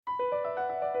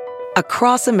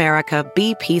Across America,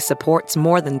 BP supports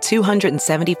more than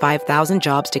 275,000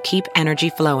 jobs to keep energy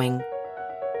flowing.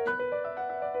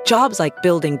 Jobs like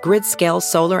building grid-scale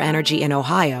solar energy in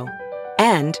Ohio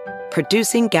and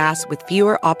producing gas with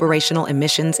fewer operational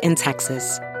emissions in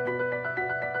Texas.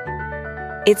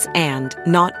 It's and,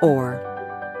 not or.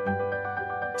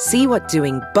 See what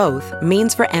doing both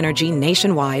means for energy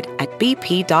nationwide at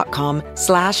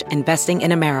bp.com/investing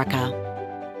in America.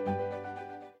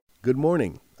 Good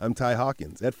morning. I'm Ty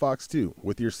Hawkins at Fox 2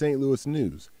 with your St. Louis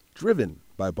news, driven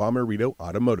by Bommarito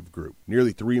Automotive Group.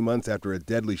 Nearly 3 months after a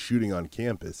deadly shooting on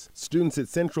campus, students at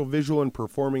Central Visual and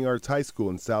Performing Arts High School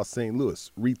in South St.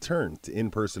 Louis returned to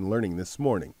in-person learning this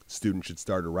morning. Students should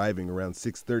start arriving around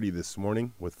 6:30 this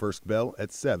morning, with first bell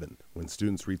at 7. When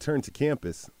students return to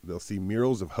campus, they'll see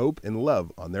murals of hope and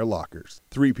love on their lockers.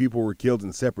 3 people were killed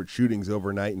in separate shootings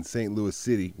overnight in St. Louis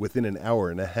City within an hour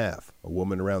and a half. A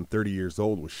woman around 30 years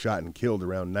old was shot and killed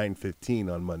around 9:15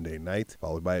 on Monday night,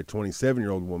 followed by a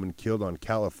 27-year-old woman killed on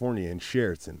California in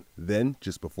Sheraton. Then,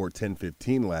 just before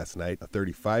 10:15 last night, a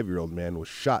 35-year-old man was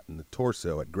shot in the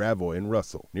torso at Gravois in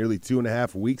Russell. Nearly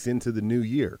 2.5 weeks into the new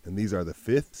year, and these are the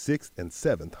 5th, 6th, and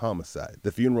 7th homicide.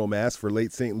 The funeral mass for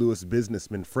late St. Louis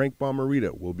businessman Frank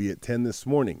Bommarito will be at 10 this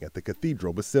morning at the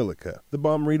Cathedral Basilica. The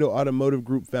Bommarito Automotive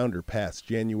Group founder passed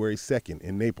January 2nd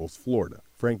in Naples, Florida.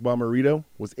 Frank Bommarito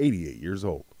was 88 years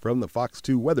old. From the Fox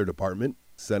 2 Weather Department,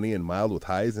 sunny and mild with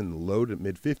highs in the low to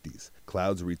mid-50s.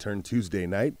 Clouds return Tuesday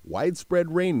night.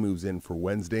 Widespread rain moves in for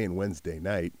Wednesday and Wednesday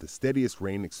night. The steadiest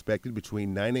rain expected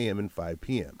between 9 a.m. and 5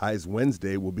 p.m. Highs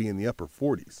Wednesday will be in the upper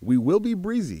 40s. We will be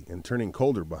breezy and turning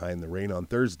colder behind the rain on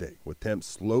Thursday, with temps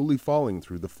slowly falling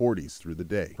through the 40s through the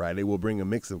day. Friday will bring a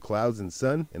mix of clouds and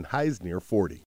sun and highs near 40.